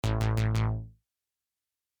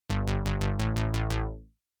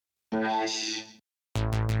Fresh.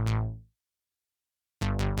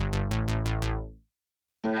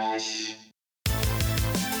 Fresh.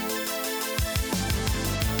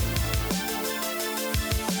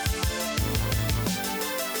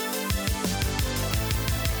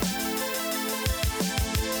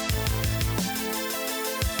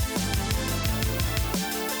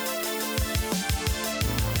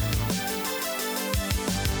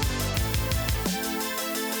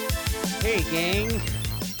 Hey, gang.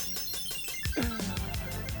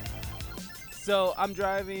 So I'm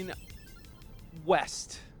driving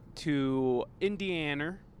west to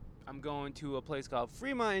Indiana. I'm going to a place called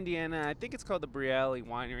Fremont, Indiana. I think it's called the Brielle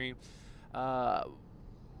Winery. Uh,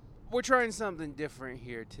 we're trying something different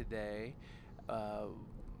here today. Uh,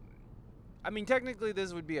 technically,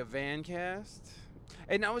 this would be a van cast.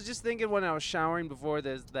 And I was just thinking when I was showering before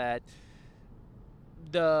this that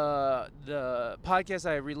the podcast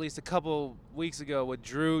I released a couple weeks ago with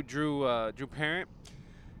Drew Parent,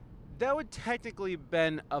 that would technically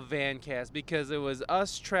been a van cast because it was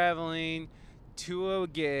us traveling to a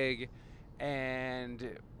gig,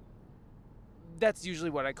 and that's usually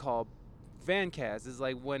what I call van cast, is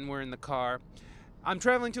like when we're in the car. I'm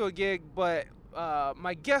traveling to a gig, but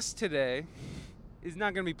my guest today is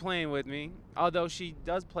not going to be playing with me, although she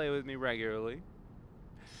does play with me regularly.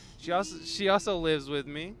 She also lives with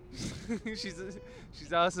me.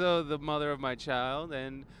 she's also the mother of my child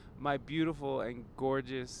and my beautiful and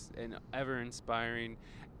gorgeous and ever inspiring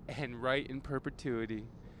and right in perpetuity,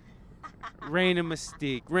 Raina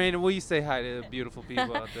Mystique. Raina, will you say hi to the beautiful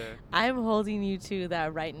people out there? I'm holding you to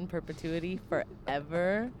that right in perpetuity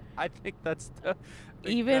forever. I think that's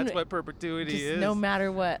Even what perpetuity just is. no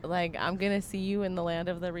matter what, like I'm gonna see you in the land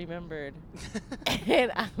of the remembered,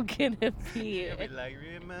 and I'm gonna be You'll be like,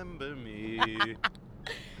 remember me.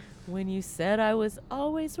 when you said I was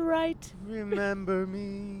always right. Remember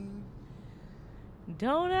me.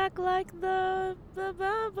 Don't act like the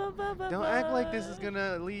Don't act like this is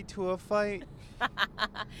gonna lead to a fight.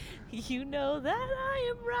 You know that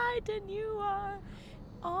I am right and you are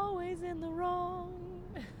always in the wrong.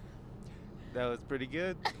 That was pretty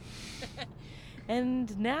good.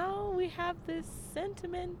 And now we have this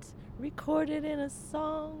sentiment recorded in a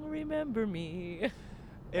song, Remember Me.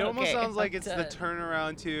 It almost Okay, sounds like I'm it's the done.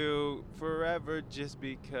 turnaround to Forever Just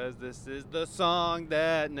Because This Is the Song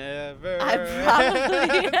That Never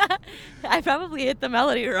I probably hit the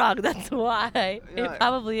melody wrong. That's why. Yeah. It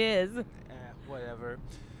probably is. Whatever.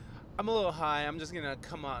 I'm a little high. I'm just going to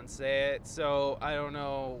come out and say it. So, I don't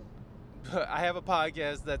know. I have a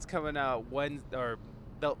podcast that's coming out Wednesday.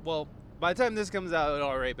 By the time this comes out, it'll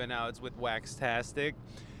already been out. It's with Waxtastic.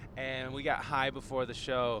 And we got high before the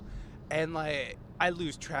show. And, like, I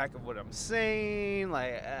lose track of what I'm saying.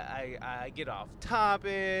 Like, I get off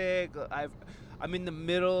topic. I'm in the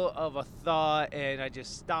middle of a thought, and I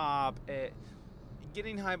just stop.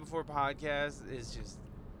 Getting high before podcast is just,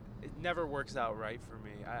 it never works out right for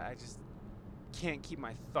me. I just can't keep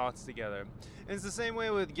my thoughts together. And it's the same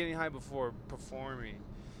way with getting high before performing.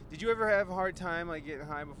 Did you ever have a hard time, like, getting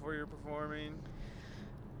high before you're performing?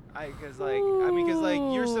 Because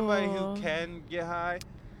you're somebody who can get high.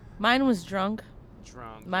 Mine was drunk.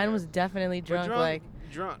 Mine Yeah. was definitely drunk,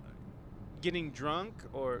 drunk. Getting drunk,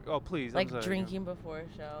 or please, like I'm sorry. drinking before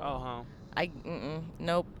a show. Oh,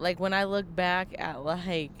 Nope. Like when I look back at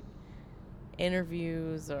like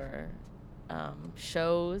interviews or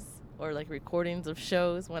shows or like recordings of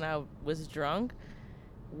shows when I was drunk,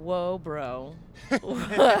 whoa, bro.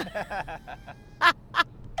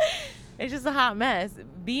 It's just a hot mess.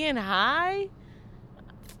 Being high,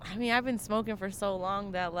 I mean, I've been smoking for so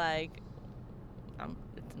long that like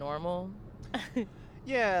it's normal.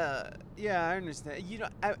 Yeah, I understand. You know,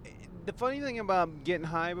 the funny thing about getting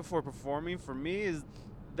high before performing for me is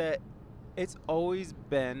that it's always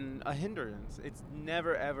been a hindrance. It's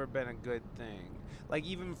never ever been a good thing. Like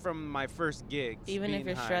even from my first gigs. Even if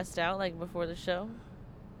you're stressed out, like before the show.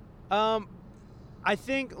 I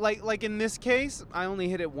think like in this case, I only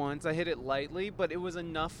hit it once. I hit it lightly, but it was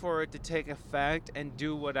enough for it to take effect and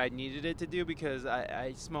do what I needed it to do because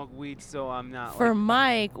I smoke weed, so I'm not. For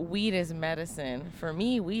Mike, weed is medicine. For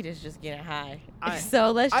me, weed is just getting high.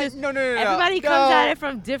 So let's just. No. Everybody comes at it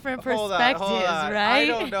from different perspectives, hold on. right? I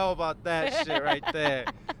don't know about that shit right there.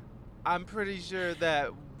 I'm pretty sure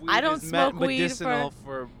that weed I don't is smoke weed medicinal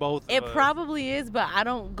for both It of us. probably is, but I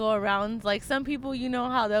don't go around like some people. You know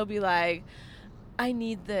how they'll be like, I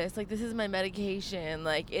need this. Like, this is my medication.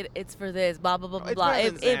 Like, it's for this. Blah blah blah blah It's blah.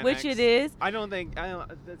 better than Which Xanax. it is. I don't.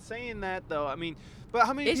 Saying that though, I mean, but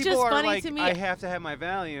how many It's people just are funny like, to me. I have to have my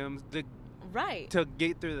Valiums. Right. to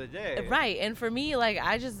get through the day. Right. And for me, like,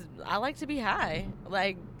 I like to be high.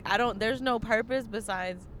 Like, there's no purpose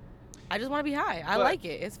besides I just want to be high. I But- like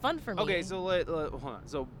it. It's fun for me. Okay, so hold on.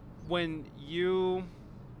 So when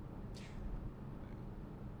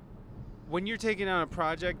you're taking on a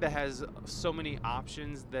project that has so many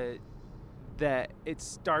options that it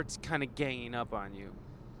starts kind of ganging up on you.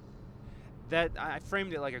 That I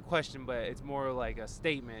framed it like a question, but it's more like a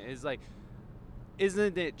statement. It's like,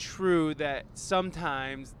 isn't it true that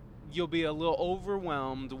sometimes you'll be a little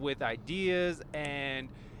overwhelmed with ideas and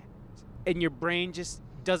your brain just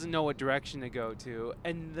doesn't know what direction to go to,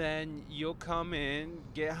 and then you'll come in,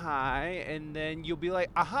 get high, and then you'll be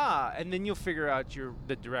like, aha, and then you'll figure out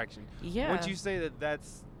the direction. Yeah. Once you say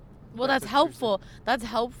that's Well, that's that's a true helpful. That's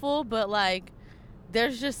helpful, but like,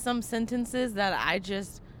 there's just some sentences that I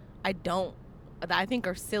think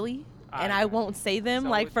are silly, and I won't say them. So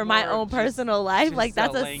like it's for my more own just- personal life, just like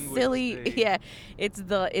that's a a language silly. thing. Yeah, it's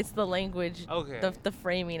the language, Okay. the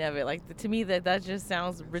framing of it. Like to me, that just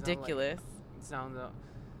sounds It sound like- ridiculous. It sounds.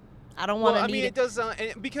 I don't Well, want to I mean, need it does sound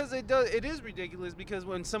because it does. It is ridiculous because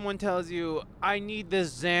when someone tells you, "I need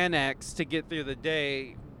this Xanax to get through the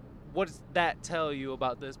day," what does that tell you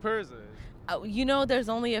about this person? There's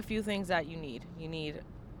only a few things that you need. You need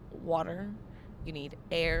water, you need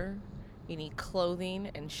air, you need clothing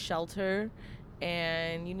and shelter,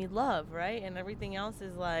 and you need love, right? And everything else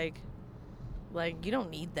is like you don't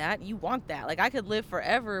need that. You want that. Like I could live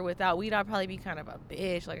forever without weed. I'd probably be kind of a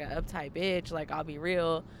bitch, like an uptight bitch. Like I'll be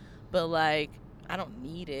real, but like I don't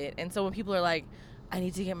need it. And so when people are like, I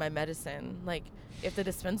need to get my medicine, like if the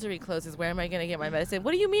dispensary closes, where am I gonna get my medicine?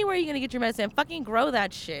 What do you mean? Where are you gonna get your medicine? Fucking grow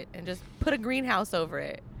that shit and just put a greenhouse over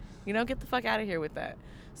it. Get the fuck out of here with that.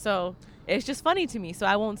 So it's just funny to me. So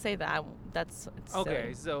I won't say that. It's Okay,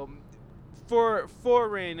 silly. so for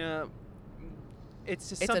Raina, it's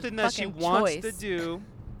just It's a something that she fucking wants to choice. do,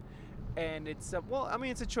 and it's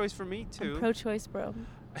it's a choice for me too. I'm pro-choice, bro.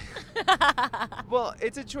 Well,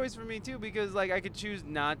 it's a choice for me too because like I could choose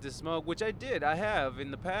not to smoke, which I did. I have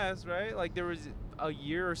in the past, right? Like there was a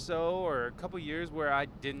year or so or a couple years where I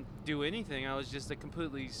didn't do anything. I was just a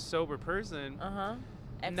completely sober person. X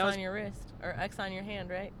And that was- on your wrist or X on your hand,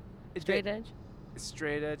 right? It Straight did- edge.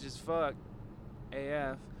 Straight edge as fuck,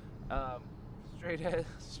 AF.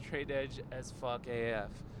 Straight edge as fuck, AF.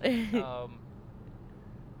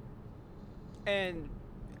 And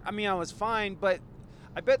I mean, I was fine, but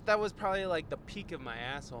I bet that was probably like the peak of my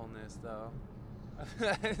assholeness, though.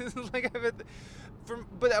 Like I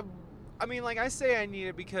bet, I mean, like I say, I need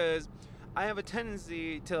it because I have a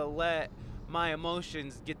tendency to let my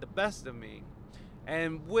emotions get the best of me,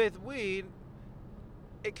 and with weed,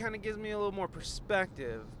 it kind of gives me a little more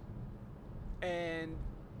perspective, and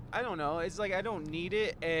I don't know. It's like I don't need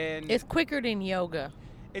it, and It's quicker than yoga.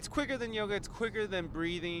 it's quicker than yoga. It's quicker than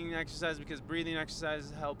breathing exercise because breathing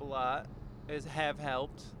exercises help a lot. Have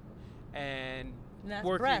helped, and And that's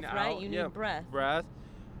working breath, out. right? You yeah, need breath.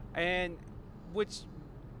 and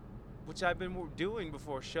which I've been doing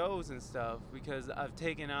before shows and stuff because I've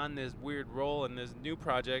taken on this weird role in this new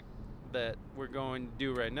project that we're going to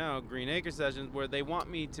do right now, Green Acre Sessions, where they want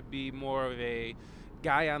me to be more of a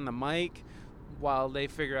guy on the mic while they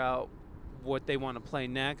figure out what they want to play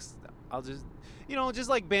next. I'll just, just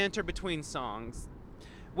like banter between songs,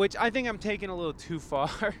 which I think I'm taking a little too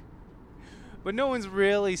far. But no one's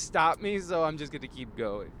really stopped me, so I'm just going to keep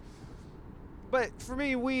going. But for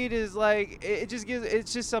me, weed is like,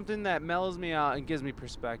 it's just something that mellows me out and gives me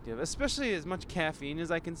perspective. Especially as much caffeine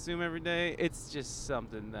as I consume every day, it's just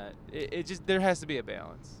something that, there has to be a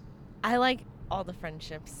balance. I like all the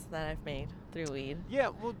friendships that I've made through weed. Yeah,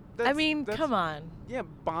 well, Come on. Yeah,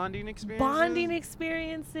 bonding experiences. Bonding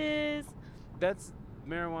experiences.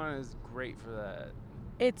 Marijuana is great for that.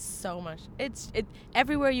 It's so much.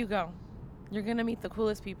 Everywhere you go, you're going to meet the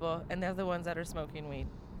coolest people, and they're the ones that are smoking weed.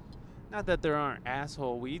 Not that there aren't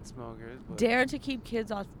asshole weed smokers, but Dare to keep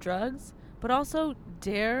kids off drugs, but also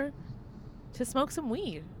dare to smoke some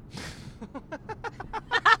weed.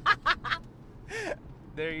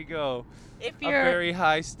 There you go. If A you're, very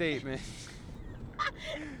high statement.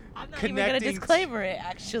 I'm not even gonna connecting disclaimer it.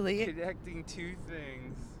 Actually, Connecting two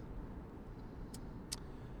things.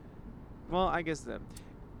 Well, I guess that.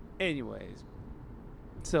 Anyways,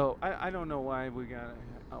 so I don't know why we got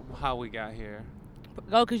how we got here.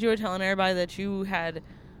 because you were telling everybody that you had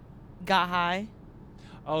got high,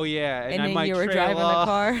 Oh yeah, and I then might you were trail driving the off.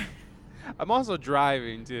 car. I'm also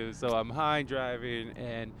driving too, so I'm high driving,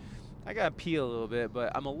 and I gotta pee a little bit,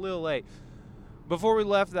 but I'm a little late. Before we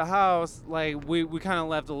left the house, like we kind of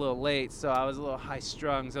left a little late, so I was a little high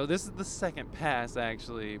strung. So this is the second pass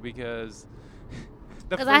actually, because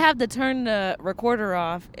Because I have to turn the recorder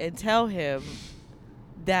off and tell him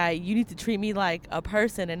that you need to treat me like a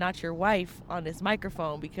person and not your wife on this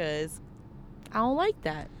microphone because I don't like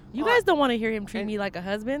that. You guys don't want to hear him treat me like a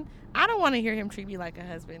husband. I don't want to hear him treat me like a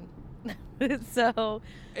husband. So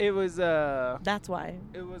it was that's why.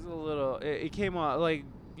 It was a little. It came out like,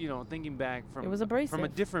 you know, thinking back from. It was abrasive. From a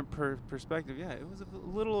different perspective. Yeah, it was a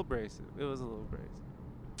little abrasive.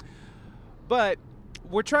 But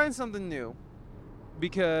we're trying something new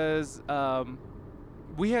because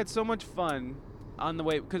we had so much fun on the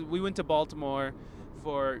way because we went to Baltimore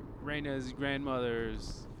for Raina's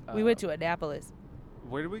grandmother's. We went to Annapolis.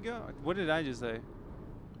 Where did we go? What did I just say?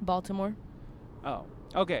 Baltimore. Oh,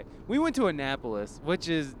 okay. We went to Annapolis, which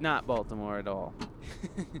is not Baltimore at all.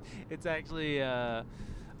 It's actually,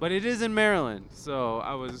 but it is in Maryland, so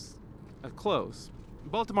I was close.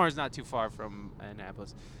 Baltimore is not too far from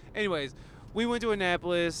Annapolis. Anyways, we went to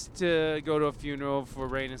Annapolis to go to a funeral for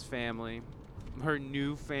Raina's family, her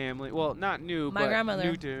new family. Well, not new, My but grandmother.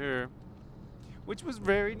 new to her. Which was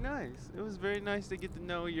very nice. It was very nice to get to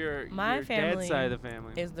know your My family dad's side of the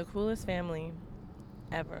family. Is the coolest family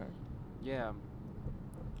ever. Yeah.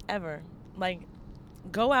 Ever. Like,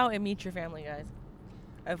 go out and meet your family, guys.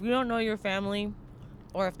 If you don't know your family,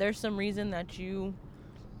 or if there's some reason that you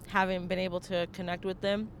haven't been able to connect with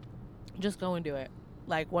them, just go and do it.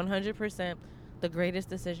 Like, 100% the greatest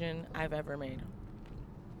decision I've ever made.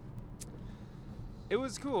 It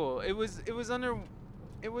was cool. It was under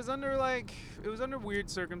weird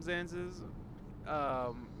circumstances.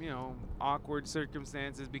 You know, awkward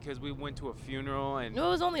circumstances because we went to a funeral and No, it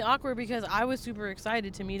was only awkward because I was super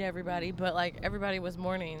excited to meet everybody, but like everybody was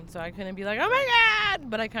mourning, so I couldn't be like, "Oh my god!"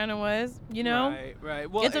 But I kind of was, you know. Right.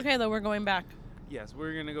 Well, it's okay though. We're going back. Yes,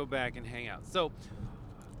 we're gonna go back and hang out. So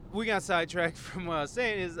we got sidetracked from what I was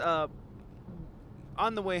saying. Is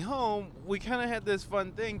on the way home, we kind of had this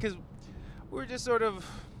fun thing because we were just sort of,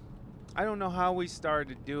 I don't know how we started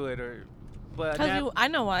to do it but I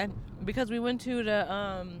know why. Because we went to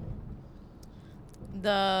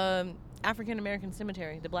the African American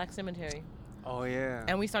cemetery, the Black cemetery. Oh yeah.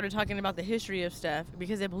 And we started talking about the history of stuff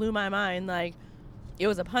because it blew my mind. Like, it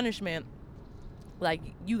was a punishment. Like,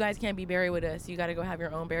 you guys can't be buried with us. You got to go have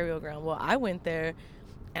your own burial ground. Well, I went there,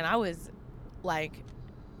 and I was like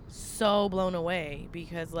so blown away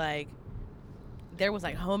because like there was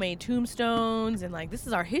like homemade tombstones and like this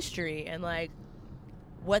is our history and like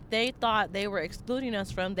what they thought they were excluding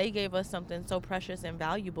us from, they gave us something so precious and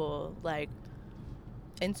valuable. Like,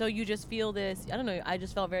 and so you just feel this, I don't know, I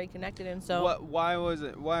just felt very connected. And so why is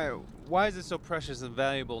it so precious and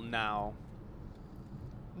valuable now?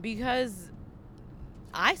 Because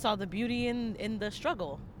I saw the beauty in the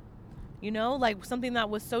struggle, you know, like something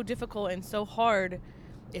that was so difficult and so hard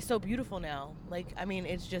is so beautiful now. Like, I mean,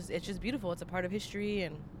 it's just beautiful. It's a part of history.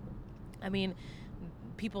 And I mean,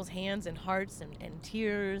 people's hands and hearts and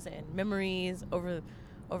tears and memories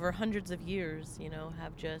over hundreds of years, you know,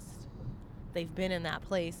 they've been in that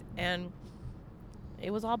place. And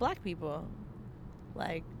it was all black people.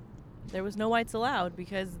 Like, there was no whites allowed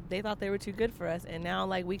because they thought they were too good for us. And now,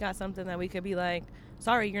 like, we got something that we could be like,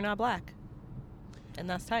 sorry, you're not black. And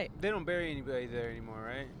that's tight. They don't bury anybody there anymore,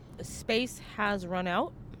 right? The space has run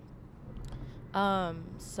out.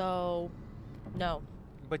 So, no.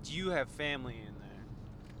 But you have family in there.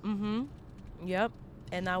 Mm-hmm. Yep.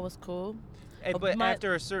 And that was cool. But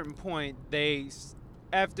after a certain point,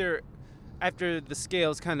 after the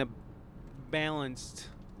scales kind of balanced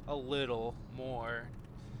a little more,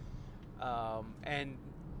 and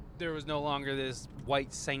there was no longer this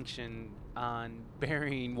white sanction on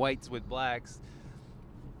burying whites with blacks,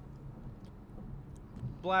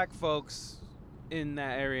 black folks in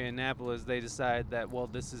that area in Annapolis, they decided that, well,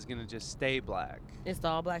 this is going to just stay black. It's the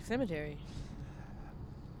all-black cemetery.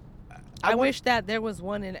 I wish that there was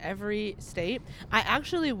one in every state. I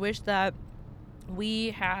actually wish that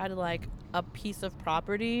we had, like, a piece of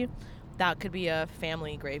property that could be a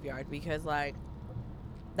family graveyard because, like,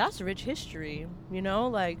 that's rich history, you know?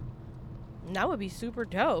 Like, that would be super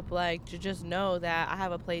dope, like, to just know that I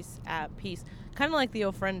have a place at peace. Kind of like the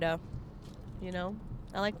Ofrenda, you know?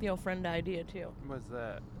 I like the Ofrenda idea, too. What's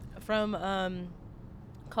that? From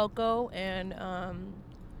Coco and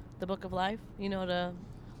the Book of Life, you know,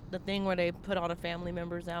 the thing where they put all the family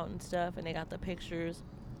members out and stuff and they got the pictures.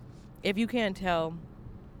 If you can't tell,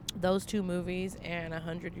 those two movies and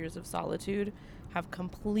 100 Years of Solitude have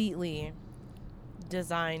completely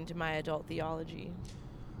designed my adult theology.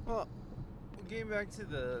 Well, getting back to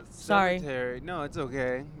the Sorry. cemetery. No, it's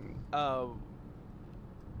okay.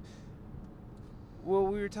 Well,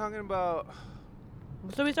 we were talking about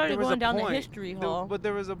So we started there was going a down the point. history hall. But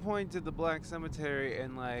there was a point to the Black Cemetery,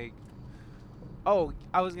 and like, oh,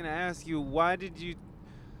 I was gonna ask you, why do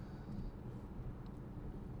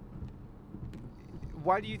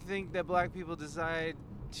you think that black people decide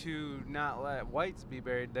to not let whites be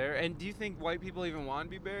buried there? And do you think white people even want to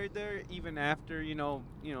be buried there, even after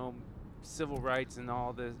civil rights and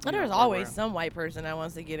all this? But there's always some white person that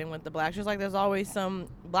wants to get in with the blacks, just like there's always some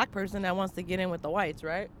black person that wants to get in with the whites,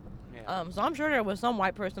 right? Yeah. So I'm sure there was some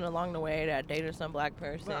white person along the way that dated some black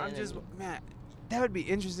person. But I'm just, man, that would be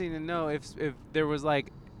interesting to know if there was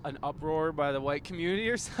like an uproar by the white community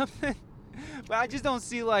or something. But I just don't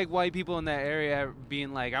see like white people in that area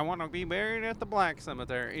being like, I want to be buried at the Black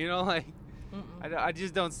Cemetery. Like, I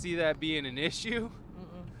just don't see that being an issue.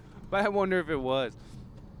 But I wonder if it was.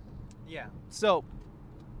 Yeah. So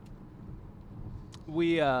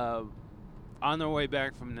we on our way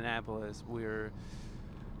back from Annapolis, we're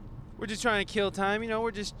just trying to kill time.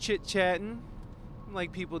 We're just chit chatting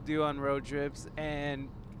like people do on road trips, and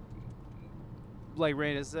like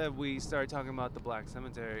Raina said, we started talking about the Black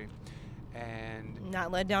Cemetery. And not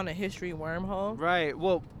let down a history wormhole. Right.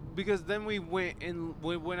 Well, because then we went on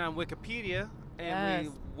Wikipedia and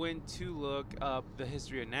we went to look up the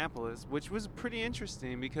history of Annapolis, which was pretty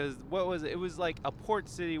interesting because what was it? It was like a port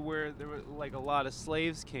city where there were like a lot of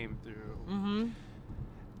slaves came through. Mm-hmm.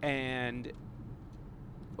 And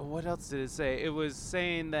what else did it say? It was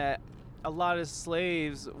saying that a lot of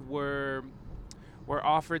slaves were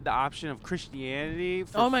offered the option of Christianity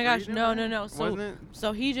for oh my gosh, freedom, no.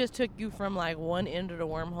 So he just took you from like one end of the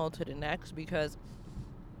wormhole to the next, because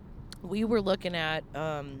we were looking at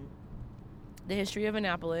the history of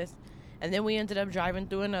Annapolis, and then we ended up driving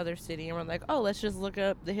through another city, and we're like, oh, let's just look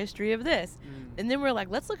up the history of this. And then we're like,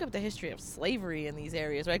 let's look up the history of slavery in these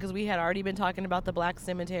areas, right? Because we had already been talking about the Black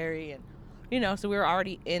Cemetery, and so we were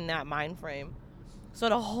already in that mind frame. So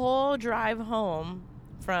the whole drive home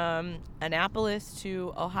from Annapolis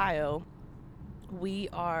to Ohio, we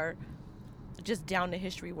are just down the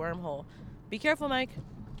history wormhole. Be careful, Mike.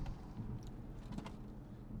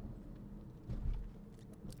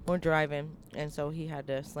 We're driving, and so he had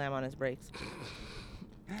to slam on his brakes.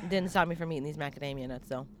 Didn't stop me from eating these macadamia nuts,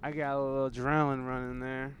 though. I got a little adrenaline running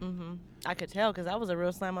there. I could tell, because that was a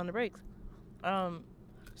real slam on the brakes.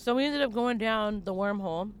 So we ended up going down the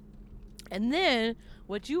wormhole, and then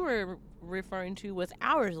what you were referring to was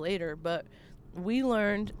hours later, but we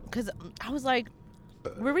learned, because I was like,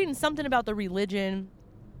 we're reading something about the religion,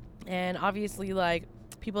 and obviously like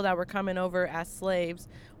people that were coming over as slaves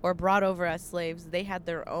or brought over as slaves, they had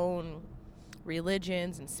their own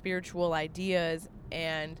religions and spiritual ideas,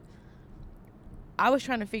 and I was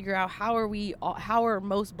trying to figure out how are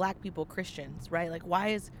most black people Christians, right? Like, why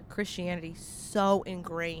is Christianity so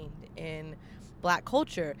ingrained in black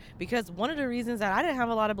culture? Because one of the reasons that I didn't have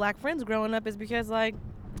a lot of black friends growing up is because, like,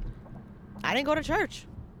 I didn't go to church.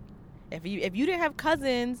 If you didn't have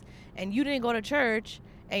cousins and you didn't go to church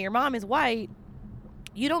and your mom is white,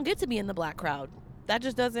 you don't get to be in the black crowd.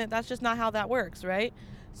 That's just not how that works, right?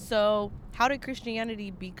 So how did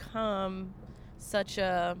Christianity become such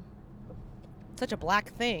a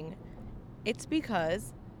black thing? It's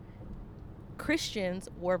because Christians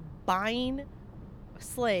were buying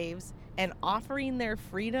slaves and offering their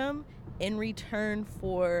freedom in return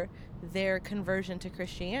for conversion to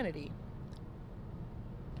Christianity.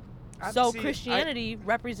 So Christianity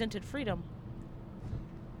represented freedom.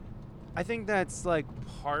 I think that's like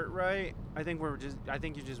part right. I think you're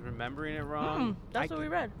just remembering it wrong. That's what we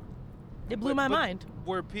read. It blew my mind.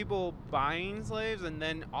 Were people buying slaves and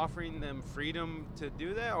then offering them freedom to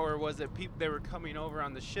do that, or was it people they were coming over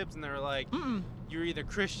on the ships and they were like, "You're either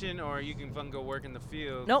Christian or you can fucking go work in the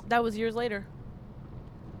fields"? Nope, that was years later.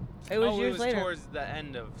 It was years later. Towards the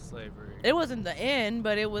end of slavery. It wasn't the end,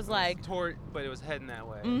 but it was like but it was heading that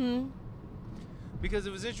way. Mm-hmm. Because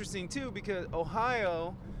it was interesting too. Because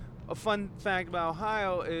Ohio, a fun fact about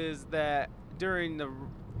Ohio is that during the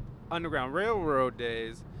Underground Railroad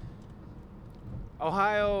days,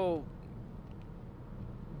 Ohio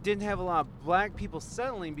didn't have a lot of black people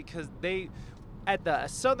settling because they, at the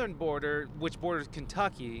southern border, which borders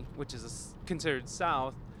Kentucky, which is considered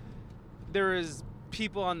south, there is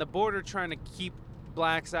people on the border trying to keep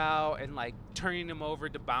blacks out and like turning them over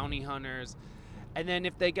to bounty hunters. And then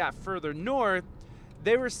if they got further north,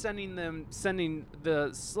 they were sending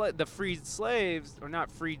the freed slaves, or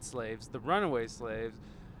not freed slaves, the runaway slaves,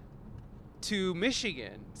 to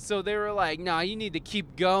Michigan. So they were like, nah, you need to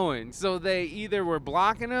keep going. So they either were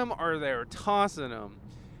blocking them or they were tossing them,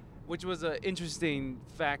 which was an interesting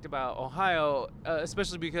fact about Ohio,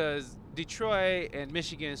 especially because Detroit and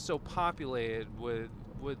Michigan is so populated with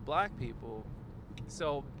black people.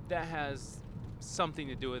 So that has something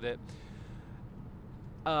to do with it.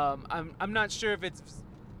 I'm not sure if it's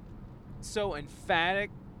so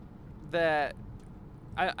emphatic that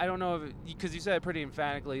I don't know if, because you said it pretty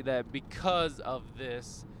emphatically that because of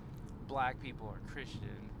this, black people are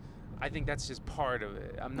Christian. I think that's just part of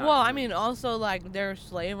it. I'm not. Well, I mean, also like there are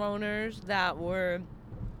slave owners that were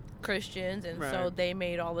Christians, and so Right. they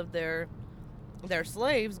made all of their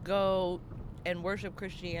slaves go and worship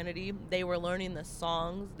Christianity. They were learning the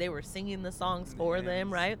songs. They were singing the songs for them,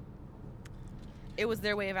 Yes. right? It was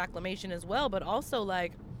their way of acclamation as well, but also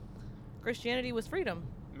like Christianity was freedom,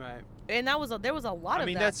 Right. and there was a lot I of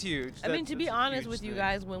mean, that. that's huge. I mean, to be That's a honest huge with you thing.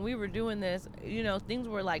 guys, when we were doing this, you know, things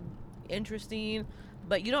were like interesting,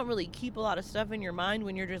 but you don't really keep a lot of stuff in your mind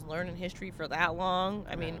when you're just learning history for that long.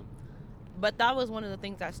 I mean, Yeah. but that was one of the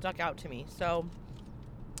things that stuck out to me. So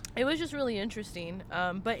it was just really interesting.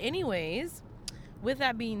 But anyways, with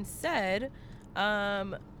that being said,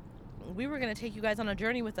 we were going to take you guys on a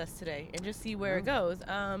journey with us today and just see where it goes.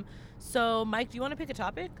 So Mike, do you want to pick a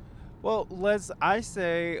topic? Well,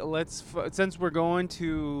 since we're going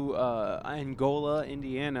to Angola,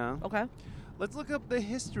 Indiana, Okay. let's look up the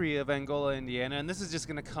history of Angola, Indiana, and this is just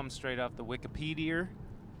going to come straight off the Wikipedia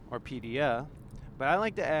or PDF. But I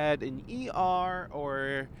like to add an ER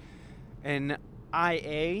or an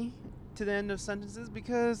IA to the end of sentences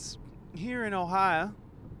because here in Ohio,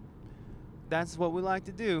 that's what we like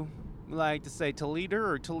to do. We like to say Toledo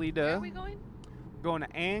or Toledo. Where are we going? Going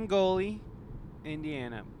to Angola,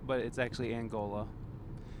 Indiana, but it's actually Angola.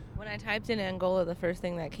 When I typed in Angola, the first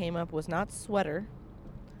thing that came up was not sweater.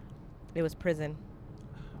 It was prison.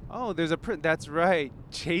 Oh, there's that's right.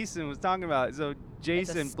 Jason was talking about it. So It's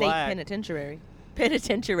Jason a state Black. penitentiary.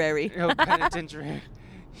 Penitentiary. Oh, penitentiary.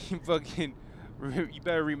 You fucking, you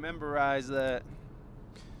better rememberize that.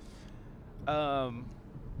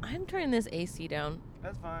 I'm turning this AC down.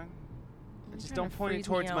 That's fine. I'm Just trying don't to point it freeze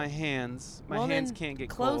me towards my out. hands. My Well, hands then can't get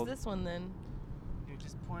close cold. this one then. You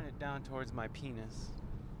just point it down towards my penis.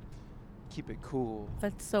 Keep it cool.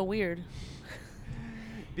 That's so weird.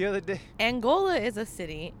 The other day. Angola is a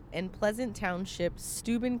city in Pleasant Township,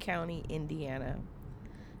 Steuben County, Indiana.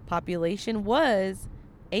 Population was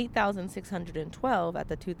 8,612 at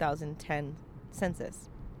the 2010 census.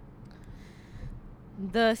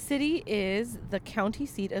 The city is the county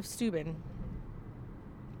seat of Steuben.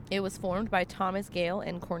 It was formed by Thomas Gale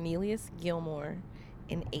and Cornelius Gilmore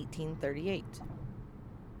in 1838.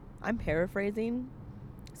 I'm paraphrasing,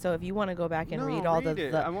 so if you want to go back and read all read the,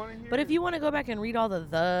 it. I want to hear but if it. you want to go back and read all the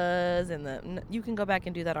thes and you can go back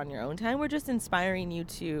and do that on your own time. We're just inspiring you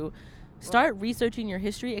to start researching your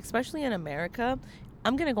history, especially in America.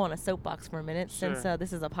 I'm going to go on a soapbox for a minute since Sure.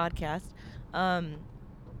 this is a podcast.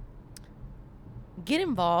 Get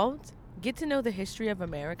involved. Get to know the history of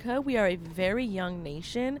America. We are a very young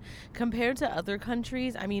nation compared to other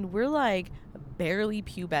countries. I mean, we're like barely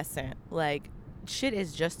pubescent. Like, shit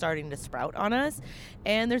is just starting to sprout on us,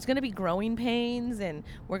 and there's going to be growing pains, and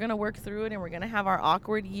we're going to work through it, and we're going to have our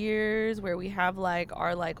awkward years where we have like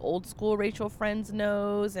our like old school Rachel friends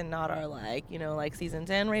knows and not our like, you know, like season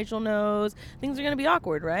 10 Rachel knows. Things are going to be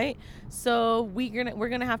awkward, right? So we're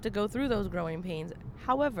going to have to go through those growing pains.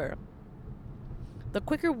 However, the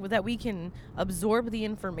quicker that we can absorb the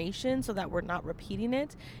information so that we're not repeating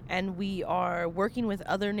it, and we are working with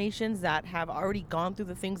other nations that have already gone through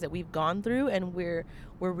the things that we've gone through, and we're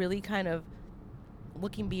really kind of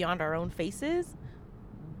looking beyond our own faces,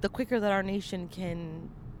 the quicker that our nation can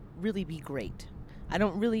really be great.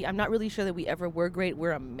 I'm not really sure that we ever were great.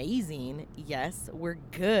 We're amazing. Yes, we're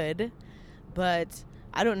good, but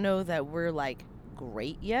I don't know that we're like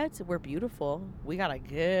great yet. We're beautiful. We got a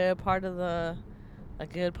good part of the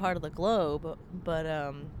globe,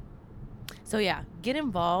 but so yeah, get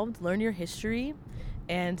involved, learn your history,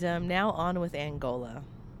 and now on with Angola.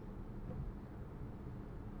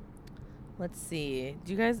 Let's see.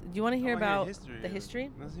 Do you want to hear about the history?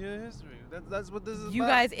 Let's hear the history. That's what this is You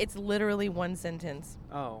about. guys, it's literally one sentence.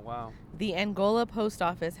 Oh, wow. The Angola Post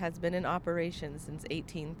Office has been in operation since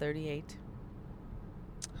 1838.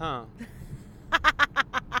 Huh.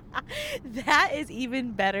 That is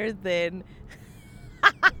even better than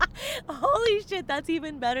holy shit, that's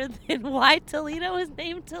even better than why Toledo is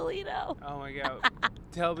named Toledo. Oh, my God.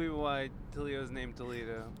 Tell me why Toledo's named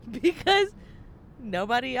Toledo. Because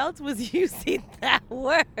nobody else was using that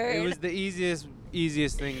word. It was the easiest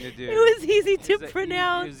thing to do. It was easy to It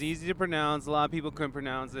pronounce. was easy to pronounce. A lot of people couldn't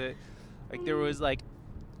pronounce it. Like, there was, like,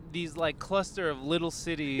 these, like, cluster of little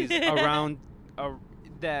cities around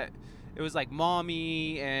that... It was like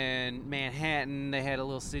Maumee and Manhattan. They had a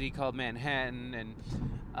little city called Manhattan, and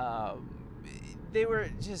they were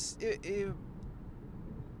just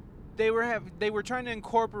they were trying to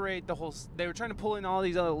incorporate the whole. They were trying to pull in all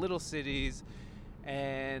these other little cities,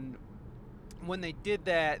 and when they did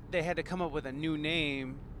that, they had to come up with a new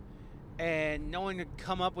name, and no one could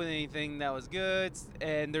come up with anything that was good.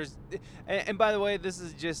 And by the way, this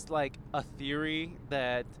is just like a theory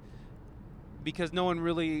that because no one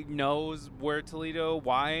really knows where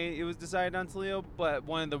why it was decided on Toledo, but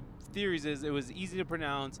one of the theories is it was easy to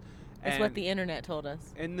pronounce. It's what the internet told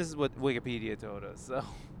us. And this is what Wikipedia told us, so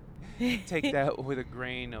take that with a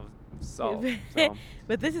grain of salt. So.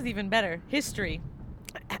 But this is even better. History.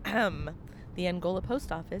 The Angola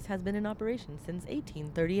Post Office has been in operation since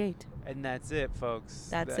 1838. And that's it, folks.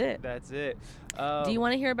 That's it. That's it. Do you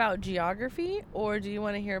want to hear about geography or do you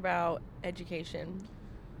want to hear about education?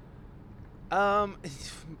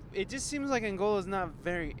 It just seems like Angola is not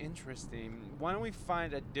very interesting. Why don't we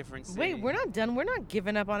find a different city? Wait, we're not done. We're not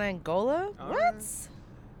giving up on Angola. All What? right.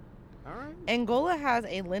 All right. Angola has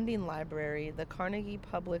a lending library, the Carnegie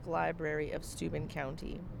Public Library of Steuben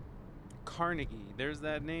County. Carnegie. There's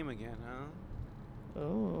that name again, huh?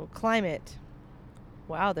 Ooh, climate.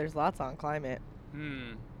 Wow, there's lots on climate.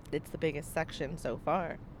 Hmm. It's the biggest section so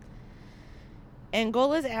far.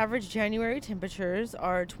 Angola's average January temperatures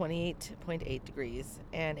are 28.8 degrees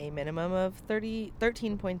and a minimum of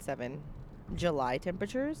 13.7. July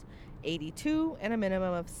temperatures 82 and a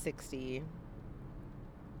minimum of 60.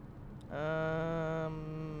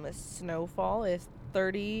 Snowfall is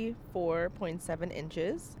 34.7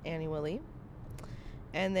 inches annually.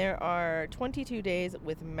 And there are 22 days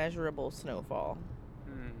with measurable snowfall.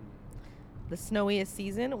 The snowiest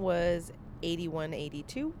season was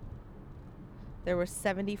 81-82. There were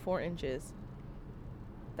 74 inches.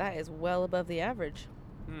 That is well above the average.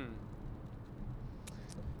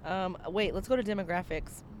 Wait, let's go to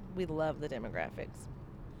demographics. We love the demographics.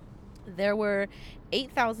 There were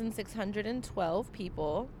 8,612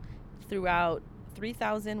 people throughout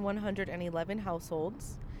 3,111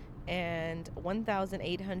 households and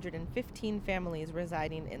 1,815 families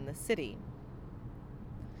residing in the city.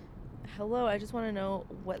 Hello, I just want to know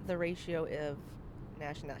what the ratio of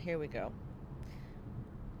national. Here we go.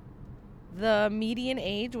 The median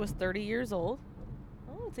age was 30 years old.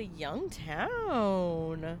 Oh, it's a young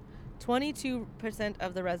town. 22%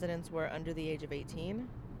 of the residents were under the age of 18.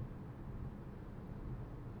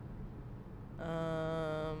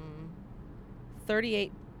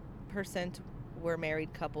 38% were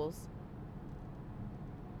married couples.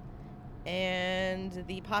 And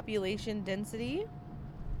the population density,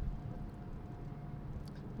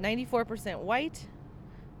 94% white,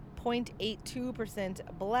 0.82%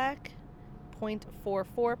 black,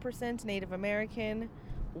 0.44% Native American,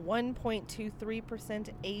 1.23%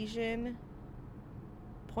 Asian,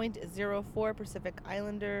 0.04 Pacific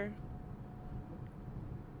Islander,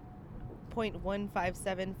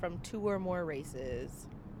 0.157 from 2 or more races.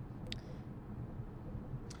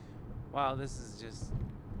 Wow, this is just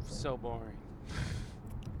so boring.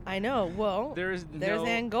 I know. Well, there's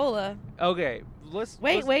Angola. Okay,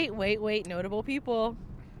 Wait. Notable people.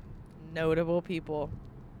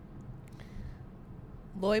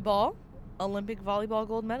 Loy Ball, Olympic volleyball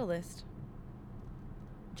gold medalist.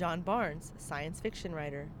 John Barnes, science fiction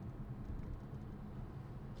writer.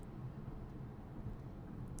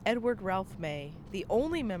 Edward Ralph May, the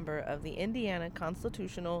only member of the Indiana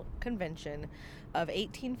Constitutional Convention of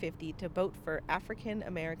 1850 to vote for African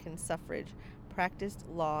American suffrage, practiced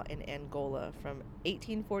law in Angola from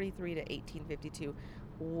 1843 to 1852.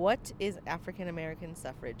 What is African American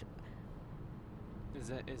suffrage? Is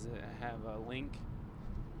it have a link?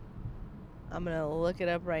 I'm gonna look it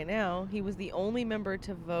up right now. He was the only member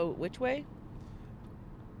to vote. Which way?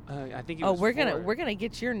 I think. He was we're gonna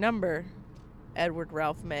get your number, Edward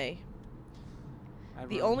Ralph May.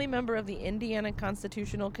 The only member of the Indiana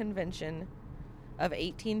Constitutional Convention of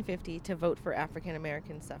 1850 to vote for African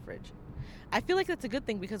American suffrage. I feel like that's a good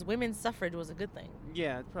thing because women's suffrage was a good thing.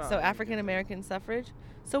 Yeah, it's probably. So African American suffrage.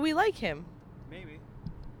 So we like him. Maybe.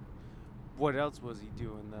 What else was he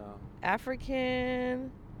doing though?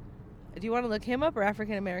 African. Do you want to look him up or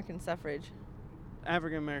African American suffrage?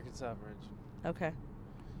 African American suffrage. Okay.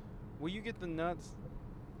 Will you get the nuts?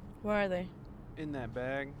 Where are they? In that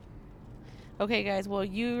bag. Okay, guys. Well,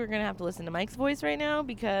 you're gonna have to listen to Mike's voice right now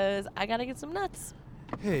because I gotta get some nuts.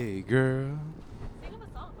 Hey, girl. Sing him a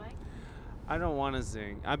song, Mike. I don't want to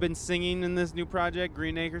sing. I've been singing in this new project,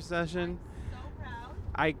 Green Acre Session. I'm so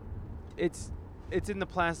proud. It's in the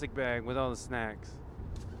plastic bag with all the snacks,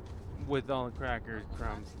 with all the cracker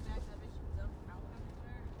crumbs.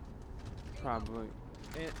 Probably.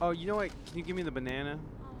 And, oh, you know what? Can you give me the banana?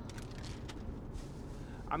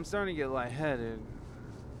 I'm starting to get lightheaded.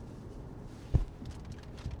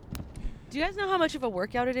 Do you guys know how much of a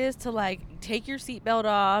workout it is to like take your seatbelt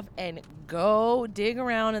off and go dig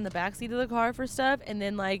around in the backseat of the car for stuff, and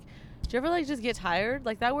then like, do you ever like just get tired?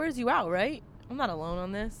 Like that wears you out, right? I'm not alone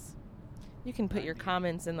on this. You can put your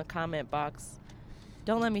comments in the comment box.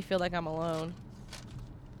 Don't let me feel like I'm alone.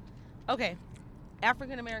 Okay,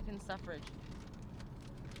 African American suffrage.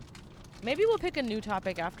 Maybe we'll pick a new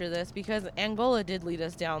topic after this because Angola did lead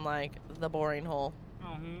us down like the boring hole.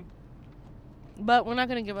 Mm-hmm. But we're not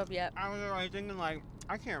gonna give up yet. I was like thinking like,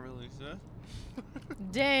 I can't release this.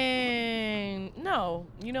 Dang. No.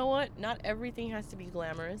 You know what? Not everything has to be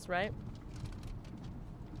glamorous, right?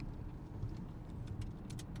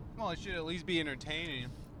 Well, it should at least be entertaining.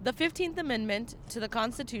 The 15th Amendment to the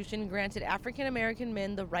Constitution granted African American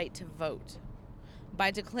men the right to vote. By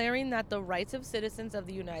declaring that the rights of citizens of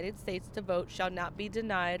the United States to vote shall not be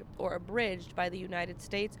denied or abridged by the United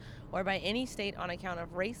States or by any state on account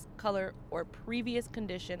of race, color, or previous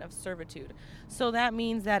condition of servitude. So that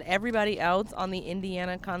means that everybody else on the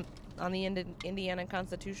Indiana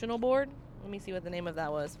Constitutional Board, let me see what the name of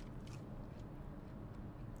that was.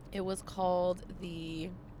 It was called the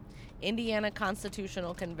Indiana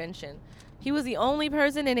Constitutional Convention. He was the only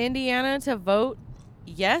person in Indiana to vote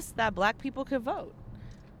yes, that black people could vote.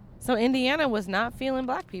 So Indiana was not feeling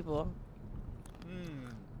black people.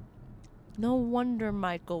 No wonder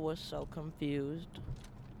Michael was so confused.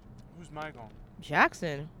 Who's Michael?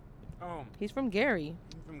 Jackson. Oh, He's from Gary.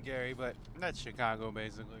 I'm from Gary, but that's Chicago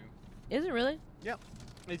basically. Is it really? Yep.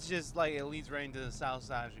 It's just like it leads right into the south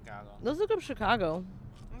side of Chicago. Let's look up Chicago.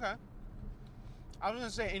 Okay. I was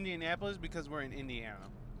gonna say Indianapolis because we're in Indiana,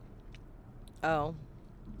 Oh.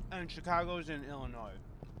 and Chicago's in Illinois.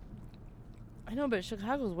 I know, but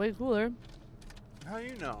Chicago's way cooler. How do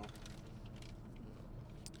you know?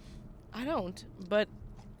 I don't, but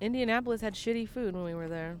Indianapolis had shitty food when we were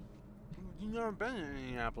there. You've never been in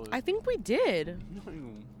Indianapolis. I think we did. No,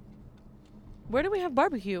 you. Where did we have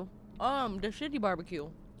barbecue? The shitty barbecue.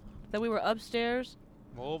 That we were upstairs.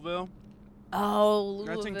 Louisville. Oh,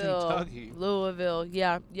 Louisville. That's in Kentucky. Louisville,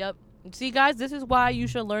 yeah, yep. See, guys, this is why you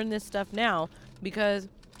should learn this stuff now, because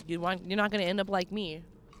you're not going to end up like me.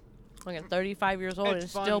 Like at 35 years old It's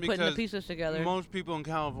and fun still putting the because pieces together. Most people in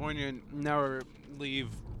California never leave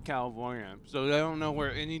California, so they don't know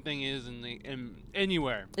where anything is in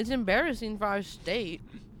anywhere. It's embarrassing for our state.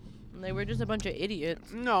 They were just a bunch of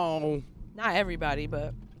idiots. No, Not everybody,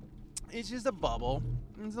 but it's just a bubble.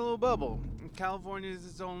 It's a little bubble. California is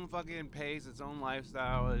its own fucking pace, its own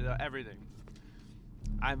lifestyle, everything.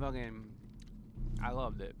 I loved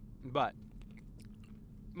it. But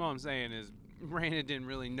what I'm saying is, Raina didn't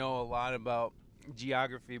really know a lot about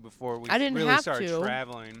geography before we I didn't really have started to.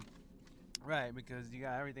 traveling. Right, because you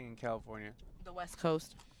got everything in California. the West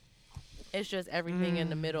Coast. It's just everything in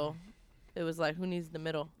the middle. It was like, who needs the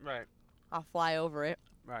middle? Right, I'll fly over it.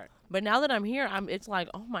 right. But now that I'm here, it's like,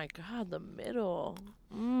 oh my God, the middle.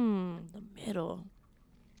 The middle.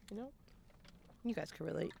 You know? You guys can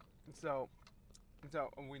relate. So are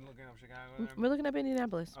we looking up Chicago then? We're looking up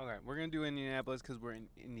Indianapolis. Okay, we're gonna do Indianapolis because we're in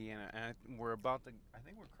Indiana, and we're about to. I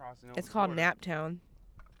think we're crossing over. It's the called border. Naptown,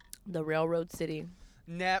 the railroad city.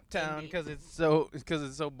 Naptown Indy. because it's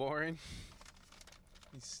so boring.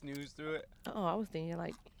 You snooze through it. Oh, I was thinking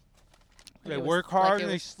like They it was- work hard like it and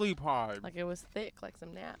they was- sleep hard. Like it was thick, like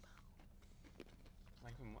some nap.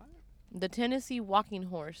 Like what? The Tennessee Walking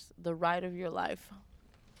Horse, the ride of your life.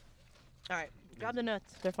 All right, grab the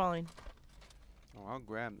nuts. They're falling. Oh, I'll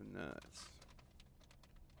grab the nuts.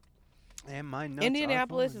 And my nuts.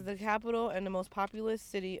 Indianapolis is the capital and the most populous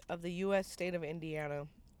city of the U.S. state of Indiana.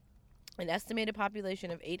 An estimated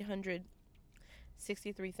population of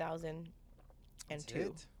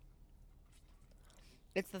 863,002.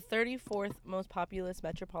 It's the 34th most populous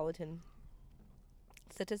metropolitan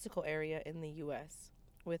statistical area in the U.S.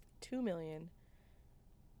 with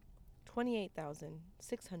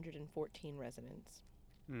 2,028,614 residents.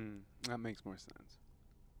 That makes more sense.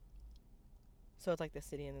 So it's like the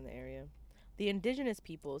city and then the area. The indigenous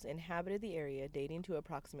peoples inhabited the area dating to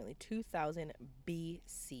approximately 2000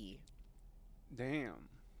 BC. Damn.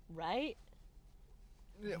 Right?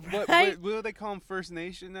 What do they call them? First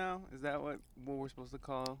Nation now? Is that what we're supposed to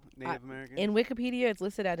call Native Americans? In Wikipedia, it's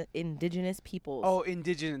listed as indigenous peoples. Oh,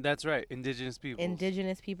 indigenous. That's right. Indigenous people.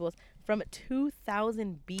 Indigenous peoples from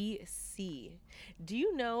 2000 BC. Do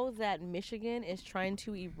you know that Michigan is trying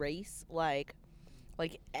to erase like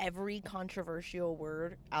every controversial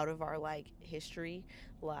word out of our like history?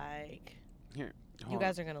 Like, Here. you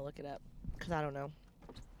guys are gonna look it up because I don't know.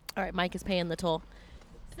 All right, Mike is paying the toll.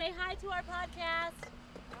 Say hi to our podcast.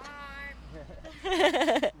 Hi.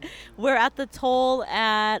 We're at the toll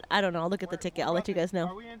at, I don't know, I'll look at the ticket. I'll let you guys know.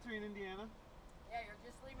 Are we entering Indiana? Yeah, you're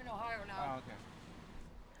just leaving Ohio now. Oh, okay.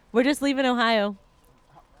 We're just leaving Ohio.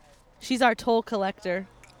 She's our toll collector.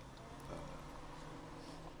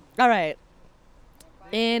 All right.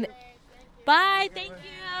 Bye, thank you.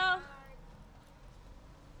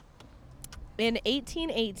 In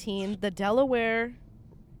 1818, the Delaware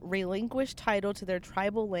relinquished title to their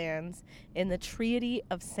tribal lands in the Treaty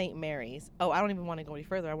of St. Mary's. Oh, I don't even want to go any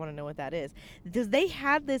further. I want to know what that is. Because they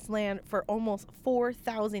had this land for almost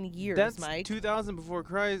 4,000 years, That's Mike. 2000 before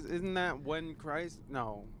Christ. Isn't that when Christ?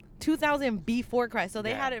 No. 2,000 before Christ. So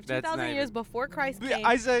they Yeah, had it that's 2,000 not years even- before Christ But came.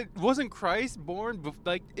 I said, wasn't Christ born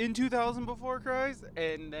like in 2000 before Christ?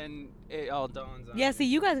 And then it all dawns on Yeah, me. see,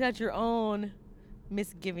 you guys got your own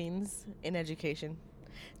misgivings in education.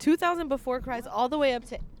 2000 before Christ, all the way up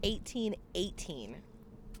to 1818.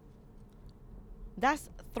 That's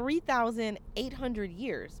 3,800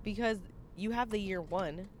 years because you have the year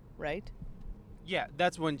 1, right? Yeah,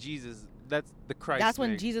 that's when Jesus. That's the Christ. That's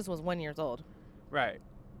when thing. Jesus was 1 year old. Right.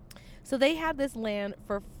 So they had this land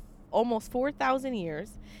for almost 4,000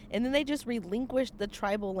 years, and then they just relinquished the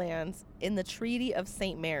tribal lands in the Treaty of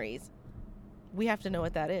St. Mary's. We have to know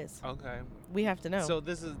what that is. Okay. We have to know. So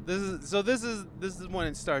this is when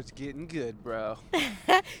it starts getting good, bro.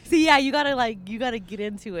 See, yeah, you gotta get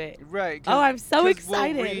into it. Right. Oh, I'm so 'cause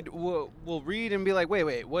excited. We'll read and be like,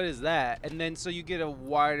 wait, what is that? And then so you get a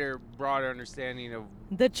wider, broader understanding of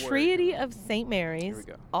The Treaty of St. Here Mary's, we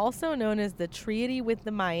go. also known as the Treaty with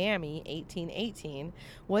the Miami, 1818,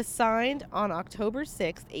 was signed on October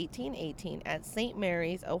 6, 1818, at St.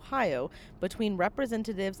 Mary's, Ohio, between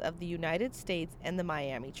representatives of the United States and the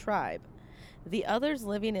Miami tribe, the others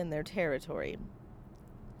living in their territory.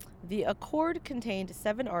 The accord contained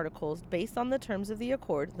 7 articles. Based on the terms of the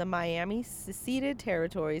accord, the Miami ceded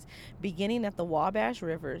territories beginning at the Wabash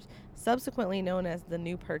Rivers, subsequently known as the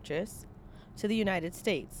New Purchase, to the United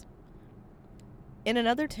States. In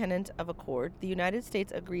another tenet of accord, the United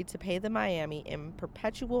States agreed to pay the Miami in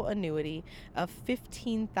perpetual annuity of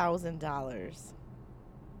 $15,000.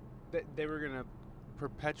 They were gonna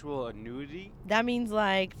perpetual annuity. That means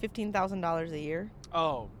like $15,000 a year.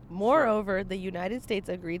 Oh. Moreover, the United States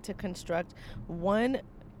agreed to construct 1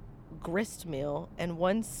 grist mill and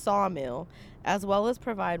 1 sawmill, as well as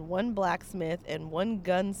provide 1 blacksmith and 1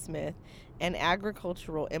 gunsmith and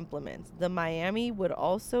agricultural implements. The Miami would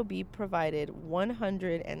also be provided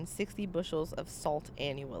 160 bushels of salt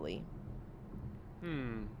annually.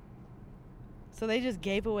 So they just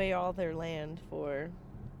gave away all their land for...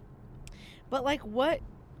 But like what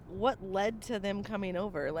led to them coming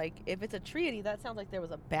over? Like if it's a treaty, that sounds like there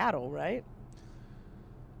was a battle, right?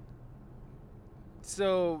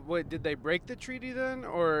 So what? Did they break the treaty then,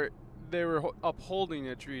 or they were upholding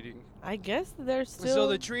a treaty? I guess they're still... So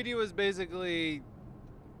the treaty was basically,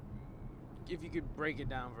 if you could break it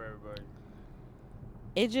down for everybody.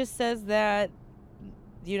 It just says that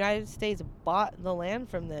the United States bought the land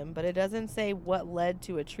from them, but it doesn't say what led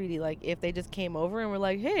to a treaty. Like if they just came over and were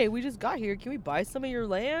like, "Hey, we just got here. Can we buy some of your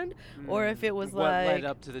land?" Or if it was what like... led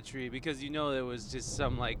up to the treaty, because you know there was just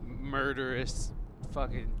some like murderous,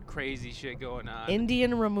 fucking crazy shit going on.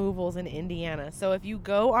 Indian removals in Indiana. So if you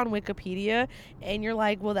go on Wikipedia and you're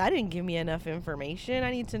like, "Well, that didn't give me enough information.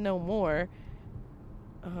 I need to know more."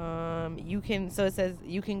 You can, so it says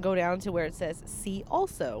you can go down to where it says see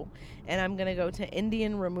also, and I'm going to go to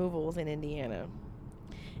Indian removals in Indiana.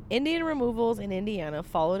 Indian removals in Indiana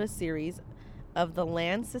followed a series of the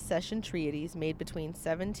land secession treaties made between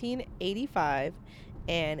 1785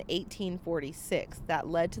 and 1846 that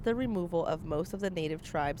led to the removal of most of the native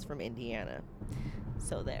tribes from Indiana.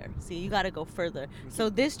 So there. See, you got to go further. So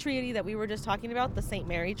this treaty that we were just talking about, the St.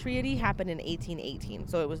 Mary Treaty, happened in 1818.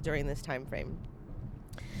 So it was during this time frame.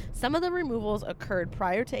 Some of the removals occurred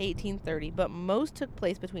prior to 1830, but most took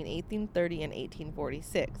place between 1830 and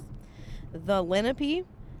 1846. The Lenape,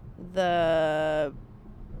 the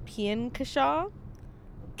Piankashaw,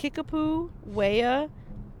 Kickapoo, Wea,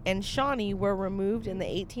 and Shawnee were removed in the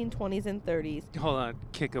 1820s and 30s. Hold on,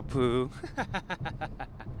 Kickapoo.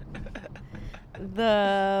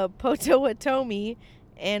 The Potawatomi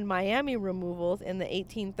and Miami removals in the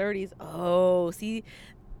 1830s. Oh, see,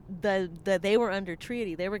 they were under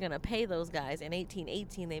treaty. They were going to pay those guys. In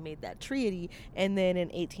 1818, they made that treaty, and then in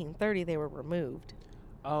 1830, they were removed.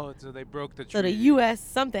 Oh, so they broke the treaty. So the U.S.,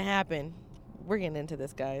 something happened. We're getting into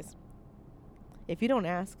this, guys. If you don't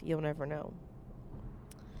ask, you'll never know.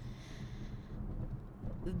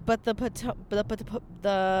 But the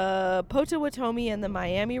Potawatomi and the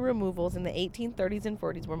Miami removals in the 1830s and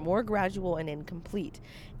 40s were more gradual and incomplete,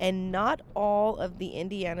 and not all of the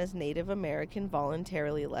Indiana's Native American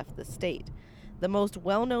voluntarily left the state. The most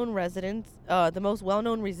well-known resistance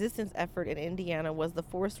effort in Indiana was the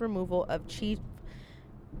forced removal of Chief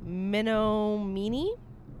Menominee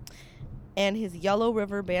and his Yellow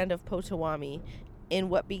River Band of Potawatomi in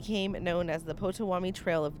what became known as the Potawatomi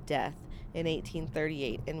Trail of Death in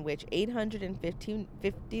 1838, in which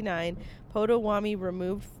 859 Potawatomi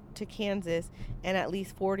removed to Kansas and at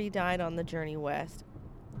least 40 died on the journey west.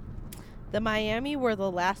 The Miami were the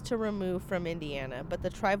last to remove from Indiana, but the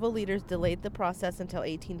tribal leaders delayed the process until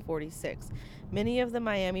 1846. Many of the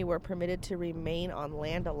Miami were permitted to remain on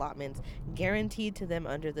land allotments guaranteed to them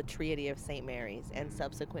under the Treaty of St. Mary's and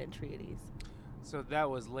subsequent treaties. So that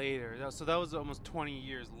was later. So that was almost 20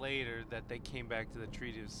 years later that they came back to the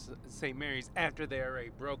Treaty of St. Mary's after they already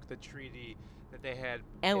broke the treaty that they had.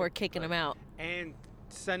 And we're kicking them out. And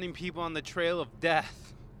sending people on the trail of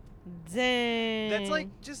death. Dang. That's like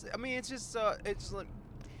just, I mean, it's just, it's like,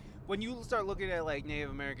 when you start looking at like Native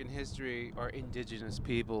American history or indigenous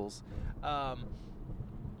peoples,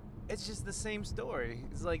 it's just the same story.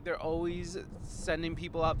 It's like they're always sending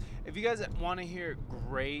people out. If you guys want to hear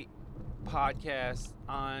great podcasts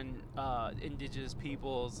on indigenous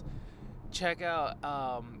peoples, check out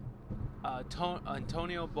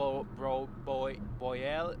Antonio Boyali.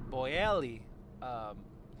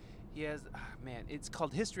 He has, man, it's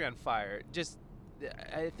called History on Fire. Just,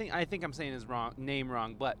 I think I'm saying his name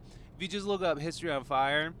wrong, but if you just look up History on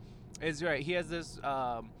Fire, it's right. He has this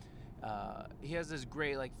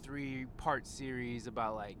great like 3-part series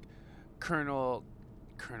about like Colonel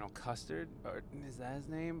Custard, or is that his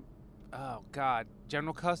name? Oh God,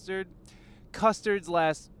 General Custard. Custard's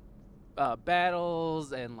last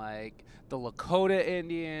battles and like the Lakota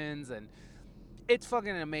Indians, and it's fucking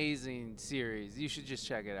an amazing series. You should just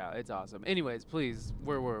check it out. It's awesome. Anyways, please,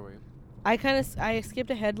 where were we? I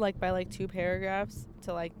skipped ahead like by like 2 paragraphs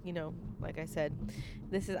to like, like I said,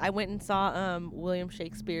 I went and saw William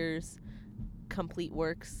Shakespeare's Complete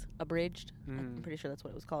Works Abridged. I'm pretty sure that's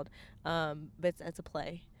what it was called. But it's a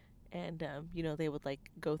play. And, they would,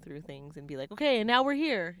 like, go through things and be like, okay, and now we're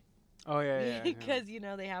here. Oh, yeah. Because,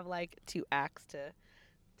 they have, like, 2 acts to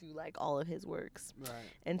do, like, all of his works. Right.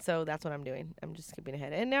 And so that's what I'm doing. I'm just skipping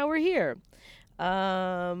ahead. And now we're here.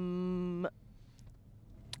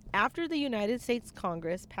 After the United States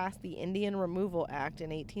Congress passed the Indian Removal Act in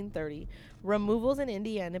 1830, removals in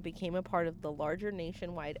Indiana became a part of the larger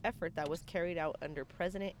nationwide effort that was carried out under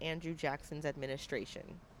President Andrew Jackson's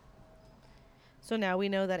administration. So now we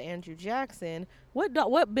know that Andrew Jackson,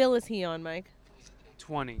 what bill is he on, Mike?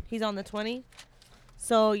 20. He's on the 20?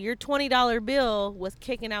 So your $20 bill was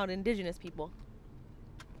kicking out indigenous people.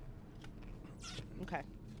 Okay,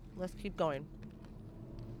 let's keep going.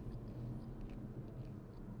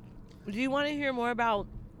 Do you want to hear more about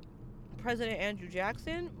President Andrew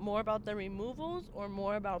Jackson, more about the removals, or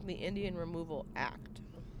more about the Indian Removal Act?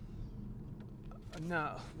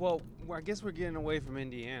 No, well, I guess we're getting away from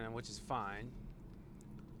Indiana, which is fine.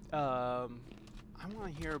 I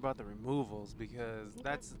want to hear about the removals because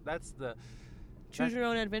that's the Choose your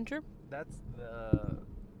own adventure. That's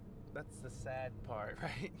the sad part,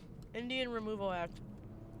 right? Indian Removal Act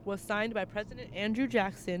was signed by President Andrew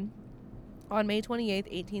Jackson on May 28,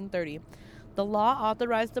 1830. The law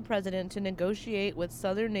authorized the president to negotiate with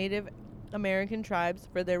Southern Native American tribes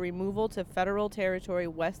for their removal to federal territory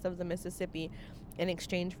west of the Mississippi in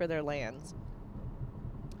exchange for their lands.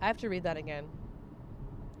 I have to read that again.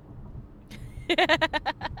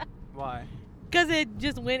 Why? Because it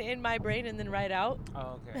just went in my brain and then right out.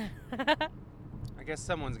 Oh, okay. I guess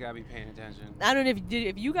someone's got to be paying attention. I don't know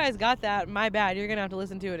if you guys got that. My bad. You're going to have to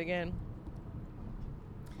listen to it again.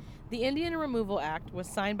 The Indian Removal Act was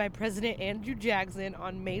signed by President Andrew Jackson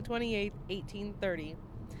on May 28, 1830.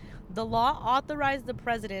 The law authorized the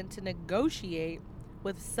president to negotiate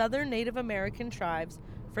with Southern Native American tribes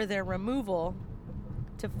for their removal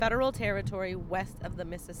to federal territory west of the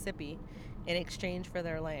Mississippi in exchange for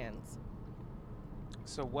their lands.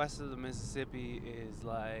 So west of the Mississippi is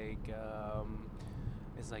like,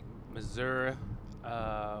 it's like Missouri.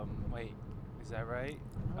 Wait, is that right?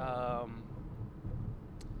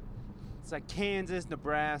 It's like Kansas,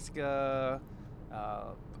 Nebraska,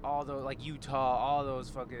 all those, like Utah, all those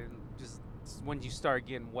fucking, just when you start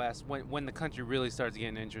getting west, when the country really starts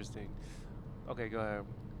getting interesting. Okay, go ahead.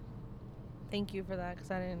 Thank you for that, because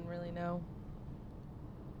I didn't really know.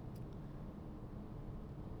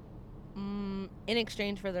 in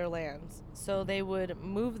exchange for their lands. So they would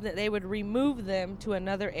they would remove them to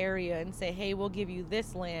another area and say, "Hey, we'll give you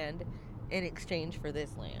this land in exchange for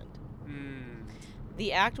this land."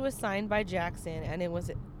 The act was signed by Jackson, and it was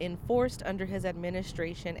enforced under his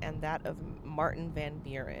administration and that of Martin Van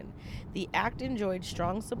Buren. The act enjoyed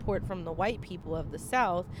strong support from the white people of the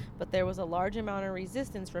South, but there was a large amount of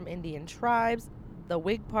resistance from Indian tribes, the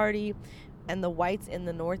Whig Party, and the whites in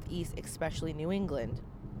the Northeast, especially New England.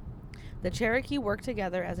 The Cherokee worked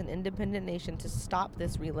together as an independent nation to stop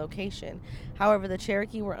this relocation. However, the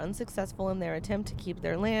Cherokee were unsuccessful in their attempt to keep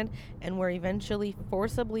their land and were eventually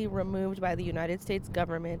forcibly removed by the United States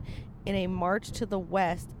government in a march to the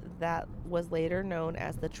west that was later known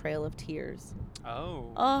as the Trail of Tears.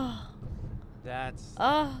 Oh. That's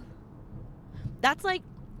like,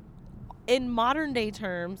 in modern day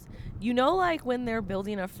terms, you know, like when they're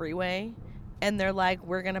building a freeway and they're like,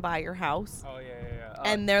 "We're going to buy your house." Oh, yeah.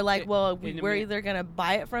 And they're like, "Well, we're either going to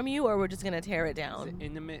buy it from you or we're just going to tear it down."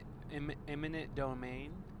 Is it eminent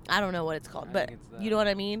domain? I don't know what it's called, but you know what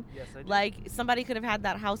I mean? Yes, I do. Like, somebody could have had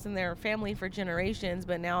that house in their family for generations,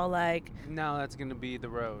 but now, like... Now that's going to be the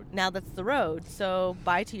road. Now that's the road, so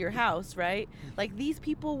buy to your house, right? Like, these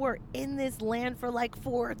people were in this land for, like,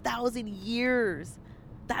 4,000 years.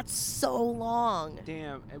 That's so long.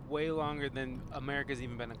 Damn, way longer than America's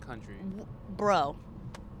even been a country. Bro.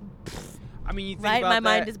 I mean, you think right? about My that,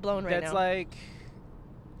 mind is blown right that's now. Like,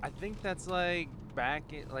 I think that's like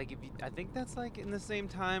back in, like, I think that's like in the same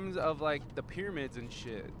times of like the pyramids and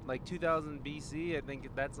shit. Like 2000 BC, I think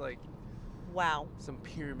that's like wow, some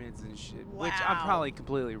pyramids and shit. Wow. Which I'm probably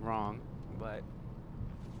completely wrong, but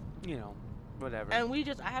you know, whatever. And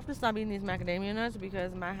I have to stop eating these macadamia nuts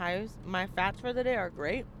because my fats for the day are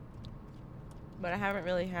great, but I haven't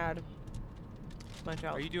really had much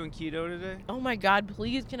else. Are you doing keto today? Oh my God,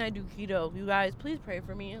 please can I do keto? You guys, please pray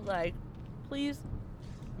for me. Like, please.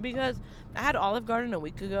 Because I had Olive Garden a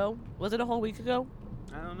week ago. Was it a whole week ago?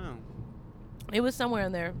 I don't know. It was somewhere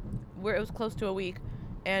in there where it was close to a week.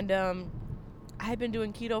 And I had been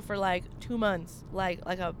doing keto for like 2 months, like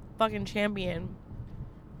a fucking champion.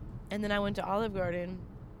 And then I went to Olive Garden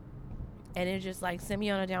and it just like sent me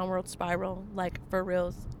on a downward spiral, like for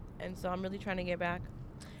reals. And so I'm really trying to get back.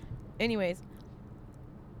 Anyways,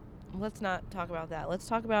 let's not talk about that. Let's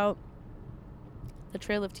talk about the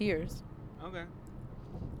Trail of Tears. Okay.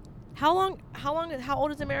 How old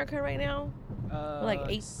is America right now? Like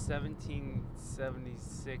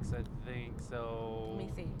 1776, I think. So Let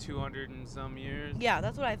me see. 200 and some years. Yeah,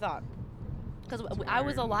 that's what I thought. Because I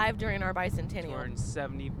was alive during our bicentennial.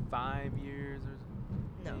 275 years or something.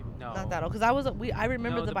 No, Maybe. No, not that old. Because I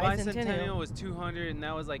remember the bicentennial. Was 200, and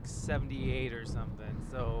that was like 78 or something.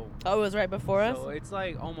 So. Oh, it was right before us. So it's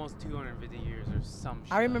like almost 250 years or some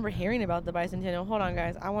shit. I remember hearing about the bicentennial. Hold on,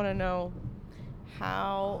 guys. I want to know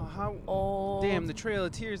how old. Damn, the Trail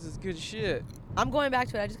of Tears is good shit. I'm going back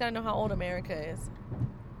to it. I just gotta know how old America is.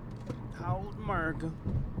 How old America?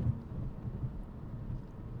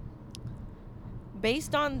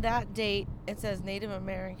 Based on that date, it says Native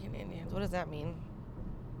American Indians. What does that mean?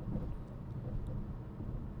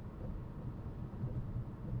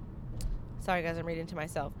 Sorry, guys, I'm reading to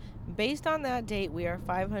myself. Based on that date, we are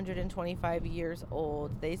 525 years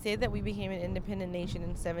old. They say that we became an independent nation in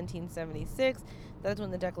 1776. That's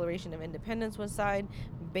when the Declaration of Independence was signed.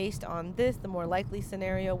 Based on this, the more likely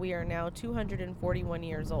scenario, we are now 241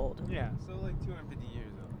 years old. Yeah, so like 250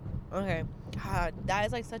 years old. Okay. God, that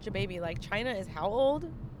is like such a baby. Like, China is how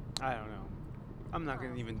old? I don't know. I'm not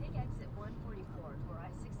gonna even. Take exit 144 for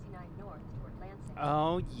I-69 north toward Lansing.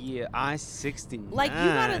 Oh yeah, I-69. Like, you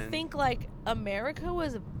gotta think, like, America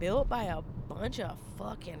was built by a bunch of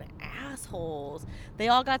fucking assholes. They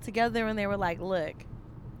all got together and they were like, look,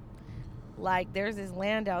 like, there's this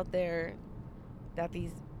land out there that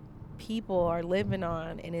these people are living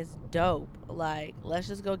on and it's dope. Like, let's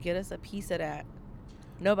just go get us a piece of that.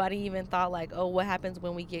 Nobody even thought, like, oh, what happens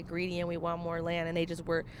when we get greedy and we want more land? And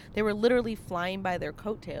they were literally flying by their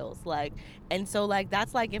coattails. Like, and so, like,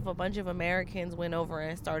 that's like if a bunch of Americans went over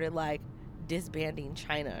and started, like, disbanding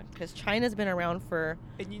China. Because China's been around for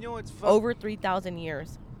and you know what's over 3,000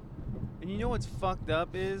 years. And you know what's fucked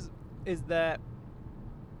up is that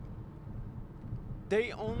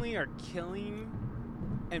they only are killing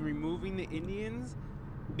and removing the Indians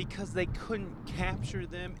because they couldn't capture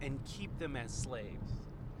them and keep them as slaves.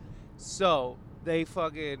 So they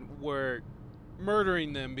fucking were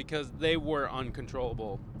murdering them because they were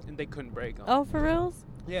uncontrollable and they couldn't break them. Oh, for reals?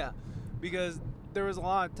 Yeah, because there was a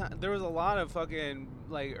lot of fucking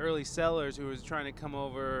like early settlers who was trying to come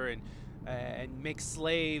over and make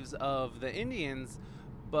slaves of the Indians,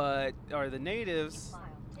 or the natives.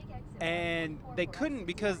 and they couldn't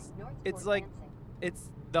because it's like it's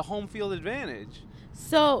the home field advantage.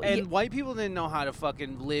 So And white people didn't know how to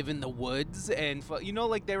fucking live in the woods and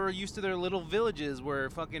like they were used to their little villages where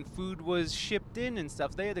fucking food was shipped in and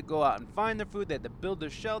stuff. They had to go out and find their food. They had to build their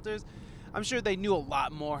shelters. I'm sure they knew a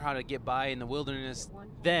lot more how to get by in the wilderness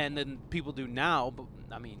then than people do now. But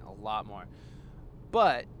I mean, a lot more.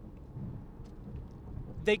 But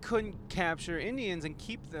they couldn't capture Indians and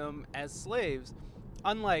keep them as slaves,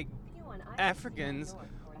 unlike Africans,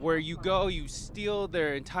 where you go, you steal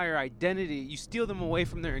their entire identity, you steal them away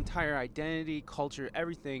from their entire identity, culture,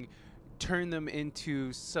 everything, turn them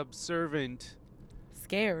into subservient,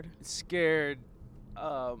 scared,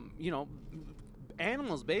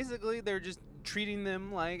 animals. Basically, they're just treating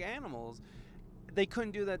them like animals. They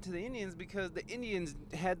couldn't do that to the Indians because the Indians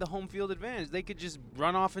had the home field advantage. They could just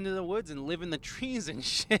run off into the woods and live in the trees and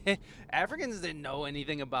shit. Africans didn't know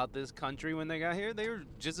anything about this country when they got here. They were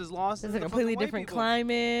just as lost as it's a the completely fucking white different people.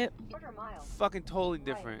 climate. Fucking totally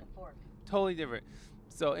different. Totally different.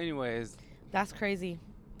 So anyways, That's crazy.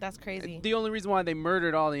 That's crazy. the only reason why they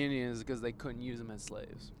murdered all the Indians is because they couldn't use them as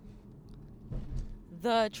slaves.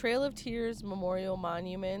 The Trail of Tears Memorial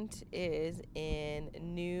Monument is in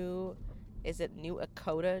New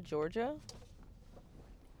Echota, Georgia?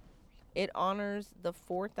 It honors the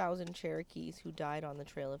 4,000 Cherokees who died on the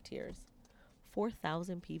Trail of Tears.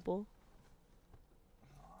 4,000 people?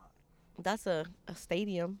 That's a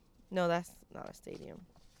stadium. No, that's not a stadium.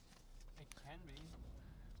 It can be.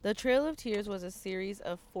 The Trail of Tears was a series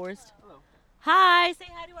of forced... Hello. Hi! Say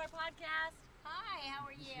hi to our podcast. Hi, how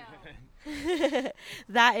are you?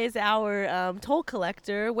 That is our toll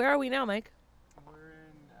collector. Where are we now, Mike? We're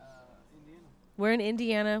in Indiana. We're in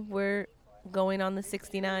Indiana. We're going on the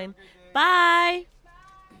 69. Bye!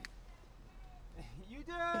 You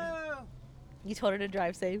do! You told her to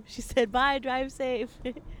drive safe. She said, bye, drive safe.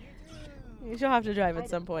 She'll have to drive at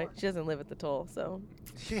some point. She doesn't live at the toll, so.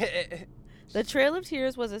 The Trail of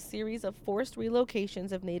Tears was a series of forced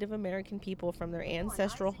relocations of Native American people from their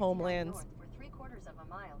ancestral homelands.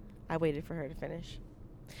 I waited for her to finish.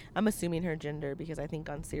 I'm assuming her gender because I think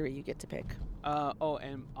on Siri you get to pick.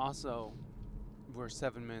 And also, we're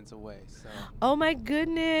 7 minutes away, so. Oh my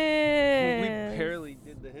goodness! We barely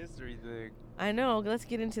did the history thing. I know. Let's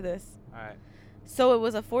get into this. All right. So it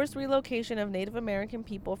was a forced relocation of Native American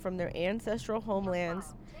people from their ancestral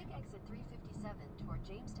homelands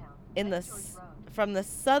from the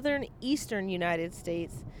southern eastern United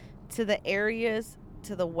States to the areas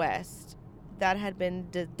to the west that had been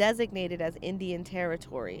designated as Indian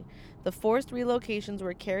Territory. The forced relocations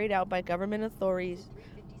were carried out by government authorities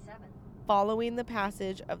following the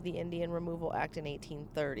passage of the Indian Removal Act in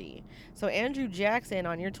 1830. So Andrew Jackson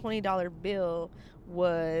on your $20 bill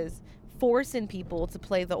was forcing people to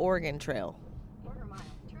play the Oregon Trail. Quarter mile,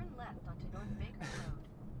 turn left onto North Baker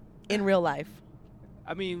Road. In real life.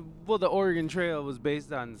 I mean, well, the Oregon Trail was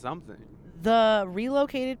based on something. The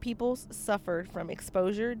relocated peoples suffered from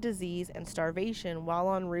exposure, disease, and starvation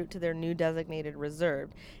while en route to their new designated reserve,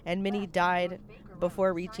 and many died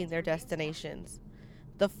before reaching their destinations.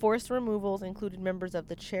 The forced removals included members of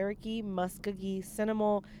the Cherokee, Muskogee,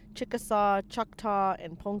 Seminole, Chickasaw, Choctaw,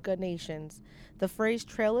 and Ponca nations. The phrase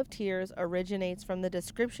Trail of Tears originates from the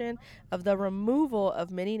description of the removal of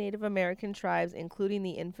many Native American tribes, including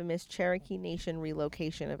the infamous Cherokee Nation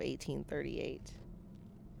relocation of 1838.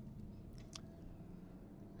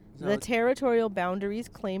 The territorial boundaries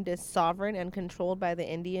claimed as sovereign and controlled by the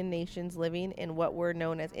Indian nations living in what were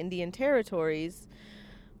known as Indian territories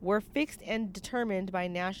were fixed and determined by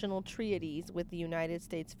national treaties with the United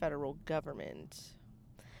States federal government.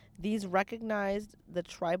 These recognized the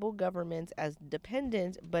tribal governments as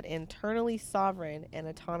dependent but internally sovereign and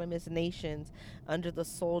autonomous nations under the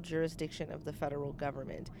sole jurisdiction of the federal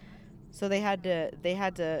government. So they had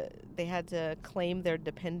to claim their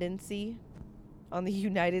dependency on the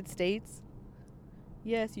United States.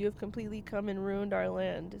 Yes, you have completely come and ruined our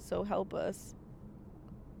land, so help us.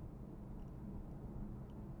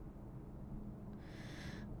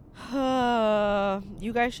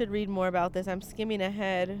 You guys should read more about this. I'm skimming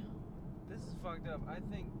ahead. This is fucked up. I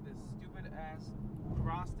think this stupid ass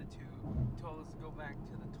prostitute told us to go back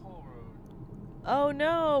to the toll road. Oh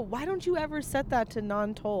no, why don't you ever set that to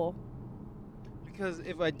non-toll? Because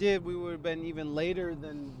if I did, we would have been even later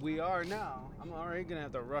than we are now. I'm already going to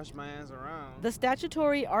have to rush my ass around. The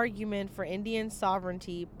statutory argument for Indian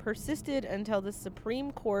sovereignty persisted until the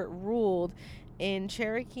Supreme Court ruled in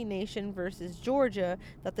Cherokee Nation versus Georgia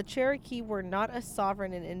that the Cherokee were not a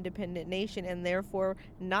sovereign and independent nation and therefore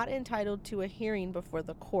not entitled to a hearing before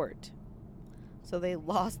the court. So they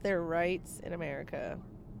lost their rights in America.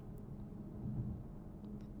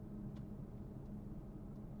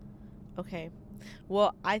 Okay.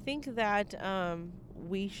 Well, I think that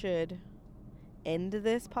we should end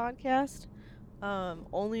this podcast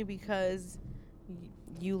only because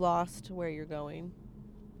you lost where you're going.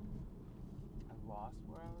 I lost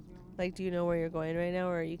where I was going. Like, do you know where you're going right now,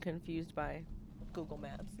 or are you confused by Google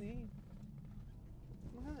Maps?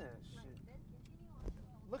 Look at that shit.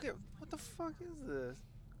 Look at what the fuck is this?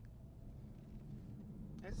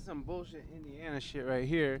 This is some bullshit Indiana shit right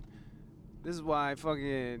here. This is why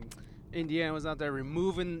fucking Indiana was out there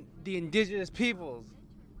removing the indigenous peoples.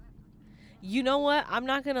 You know what? I'm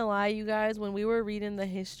not gonna lie, you guys. When we were reading the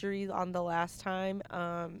history on the last time,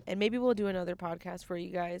 and maybe we'll do another podcast for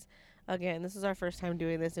you guys. Again, this is our first time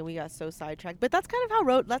doing this, and we got so sidetracked. But that's kind of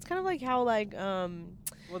how That's kind of like how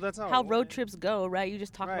Well, that's how it road went. trips go, right? You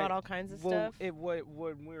just talk Right. about all kinds of Well, stuff.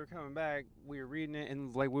 when we were coming back, we were reading it,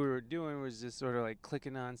 and like we were doing was just sort of like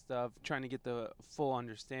clicking on stuff, trying to get the full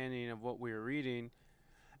understanding of what we were reading,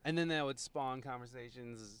 and then that would spawn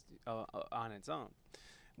conversations on its own,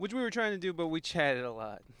 which we were trying to do, but we chatted a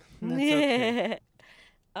lot. That's okay.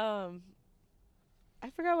 I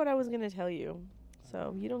forgot what I was gonna tell you,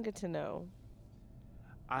 so you don't get to know.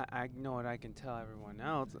 I know what I can tell everyone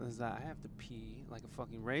else is that I have to pee like a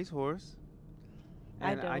fucking racehorse.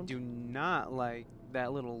 I And I don't. do not like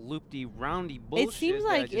that little loopty roundy bullshit. It seems that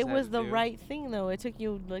I like just it had was to the do. right thing though. It took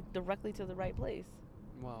you like directly to the right place.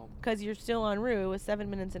 Well, Because you're still en route. It was 7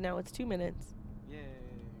 minutes and now it's 2 minutes. yay.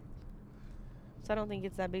 So I don't think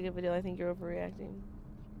it's that big of a deal. I think you're overreacting.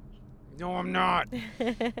 No, I'm not.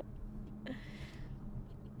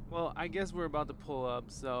 Well, I guess we're about to pull up.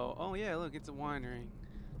 So, oh yeah, look, it's a winery.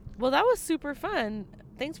 Well, that was super fun.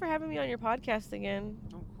 Thanks for having me on your podcast again.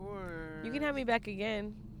 Of course. You can have me back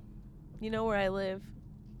again. You know where I live.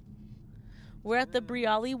 We're at the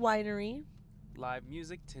Briali Winery. Live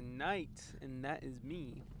music tonight, and that is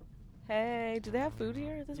me. Hey, do they have food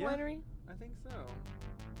here at this Yeah. winery? I think so.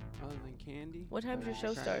 Other than candy. What time's your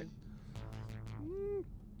show start?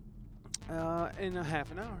 In a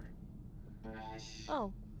half an hour.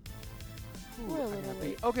 Oh, Ooh, we're a I little gotta pee.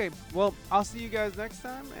 late. Okay, well, I'll see you guys next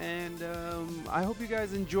time, and I hope you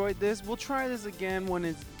guys enjoyed this. We'll try this again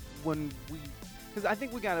because I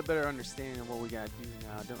think we got a better understanding of what we gotta do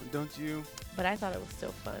now. Don't you? But I thought it was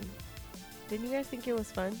still fun. Didn't you guys think it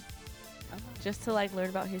was fun? I don't know. Just to like learn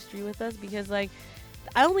about history with us? Because like,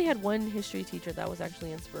 I only had one history teacher that was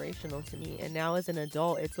actually inspirational to me. And now as an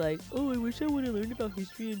adult, it's like, oh, I wish I would have learned about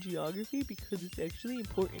history and geography because it's actually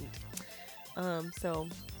important. So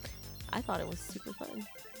I thought it was super fun.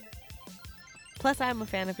 Plus, I'm a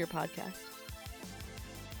fan of your podcast.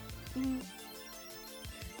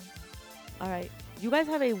 All right. You guys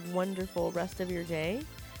have a wonderful rest of your day.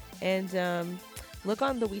 And look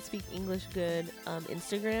on the We Speak English Good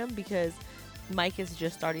Instagram because Mike is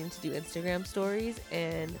just starting to do Instagram stories.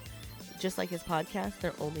 And just like his podcast,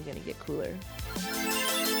 they're only going to get cooler.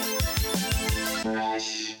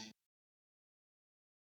 Fresh.